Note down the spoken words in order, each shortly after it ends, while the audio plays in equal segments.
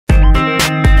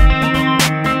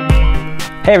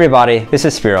Hey everybody, this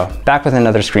is Spiro, back with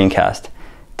another screencast.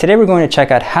 Today we're going to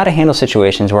check out how to handle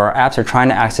situations where our apps are trying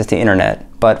to access the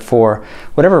internet, but for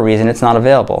whatever reason it's not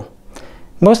available.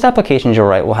 Most applications you'll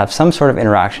write will have some sort of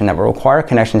interaction that will require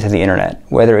connection to the internet,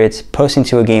 whether it's posting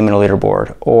to a game in a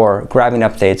leaderboard, or grabbing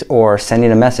updates, or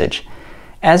sending a message.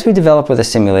 As we develop with a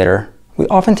simulator, we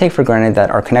often take for granted that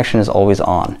our connection is always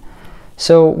on.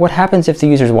 So what happens if the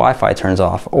user's Wi-Fi turns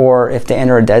off, or if they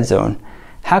enter a dead zone?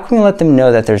 How can we let them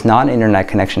know that there's not an internet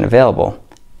connection available?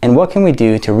 And what can we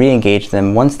do to re-engage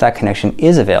them once that connection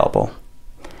is available?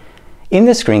 In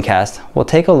this screencast, we'll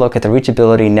take a look at the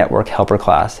Reachability Network Helper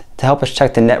class to help us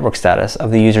check the network status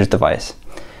of the user's device.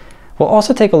 We'll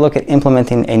also take a look at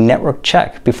implementing a network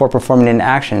check before performing an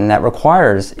action that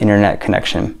requires internet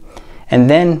connection. And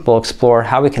then we'll explore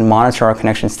how we can monitor our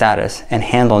connection status and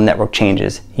handle network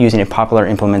changes using a popular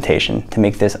implementation to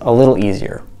make this a little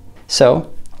easier.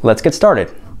 So let's get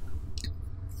started.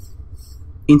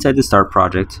 Inside the Start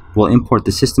project, we'll import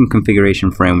the system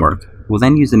configuration framework. We'll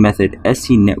then use the method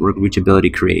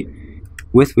SCNetworkReachability create,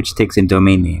 with which takes a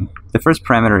domain name. The first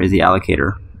parameter is the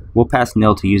allocator. We'll pass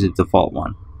nil to use its default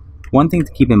one. One thing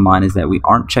to keep in mind is that we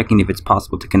aren't checking if it's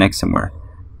possible to connect somewhere.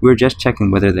 We're just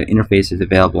checking whether the interface is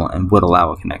available and would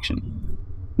allow a connection.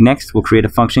 Next, we'll create a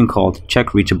function called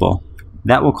checkReachable.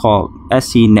 That we'll call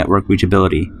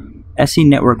SCNetworkReachability.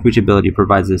 SCNetworkReachability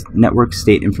provides us network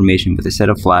state information with a set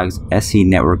of flags,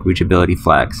 SCNetworkReachability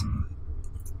flags.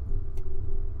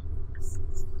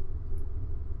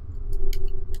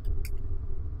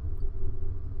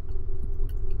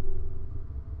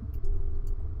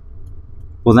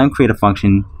 We'll then create a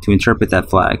function to interpret that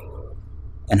flag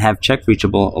and have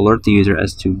checkReachable alert the user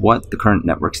as to what the current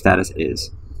network status is.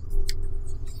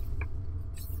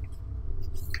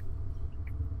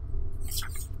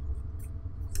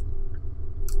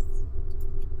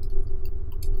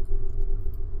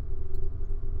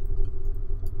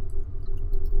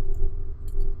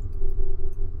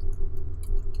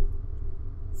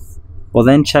 We'll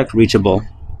then check reachable.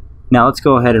 Now let's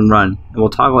go ahead and run, and we'll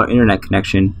toggle our internet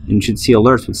connection, and you should see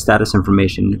alerts with status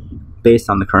information based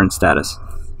on the current status.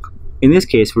 In this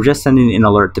case, we're just sending an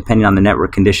alert depending on the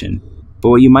network condition, but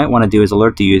what you might want to do is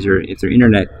alert the user if their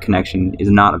internet connection is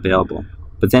not available,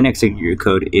 but then execute your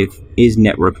code if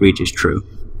isNetworkReach is true.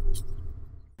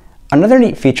 Another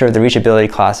neat feature of the Reachability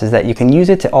class is that you can use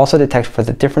it to also detect for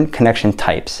the different connection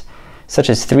types, such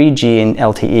as 3G and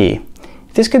LTE.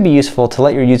 This could be useful to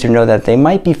let your user know that they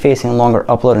might be facing longer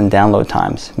upload and download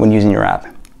times when using your app.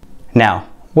 Now,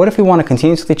 what if we want to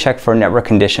continuously check for a network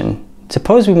condition?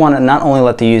 Suppose we want to not only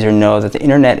let the user know that the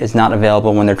internet is not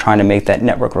available when they're trying to make that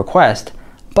network request,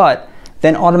 but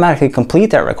then automatically complete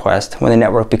that request when the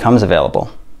network becomes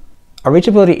available. Our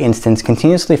Reachability instance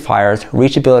continuously fires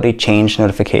Reachability change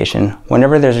notification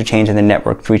whenever there's a change in the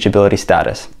network reachability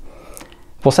status.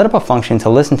 We'll set up a function to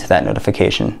listen to that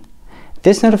notification.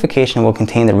 This notification will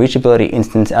contain the Reachability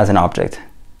instance as an object.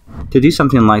 To do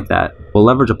something like that, we'll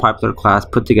leverage a popular class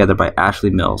put together by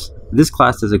Ashley Mills. This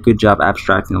class does a good job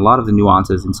abstracting a lot of the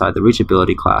nuances inside the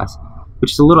Reachability class,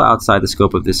 which is a little outside the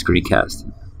scope of this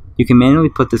screencast. You can manually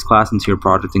put this class into your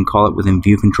project and call it within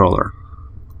View Controller.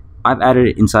 I've added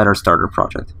it inside our starter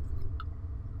project.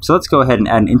 So let's go ahead and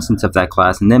add an instance of that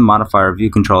class and then modify our View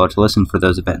Controller to listen for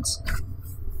those events.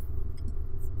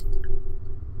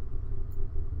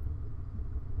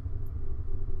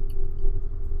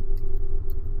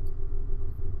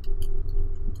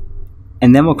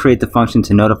 And then we'll create the function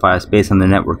to notify us based on the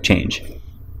network change.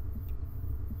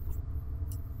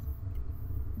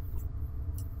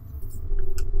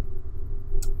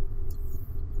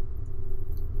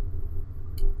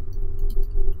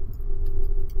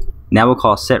 Now we'll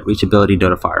call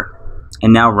setReachabilityNotifier.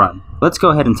 And now run. Let's go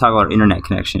ahead and toggle our internet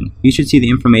connection. You should see the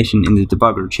information in the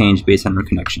debugger change based on our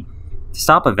connection. To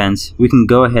stop events, we can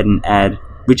go ahead and add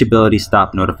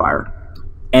ReachabilityStopNotifier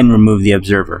and remove the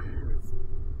observer.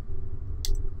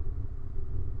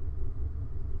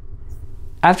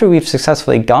 After we've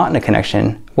successfully gotten a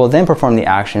connection, we'll then perform the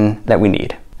action that we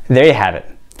need. There you have it.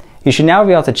 You should now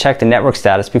be able to check the network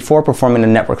status before performing a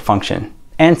network function,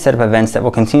 and set up events that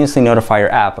will continuously notify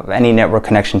your app of any network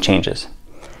connection changes.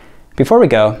 Before we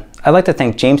go, I'd like to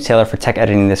thank James Taylor for tech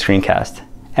editing this screencast.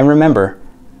 And remember,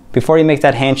 before you make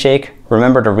that handshake,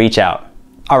 remember to reach out.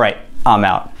 All right, I'm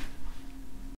out.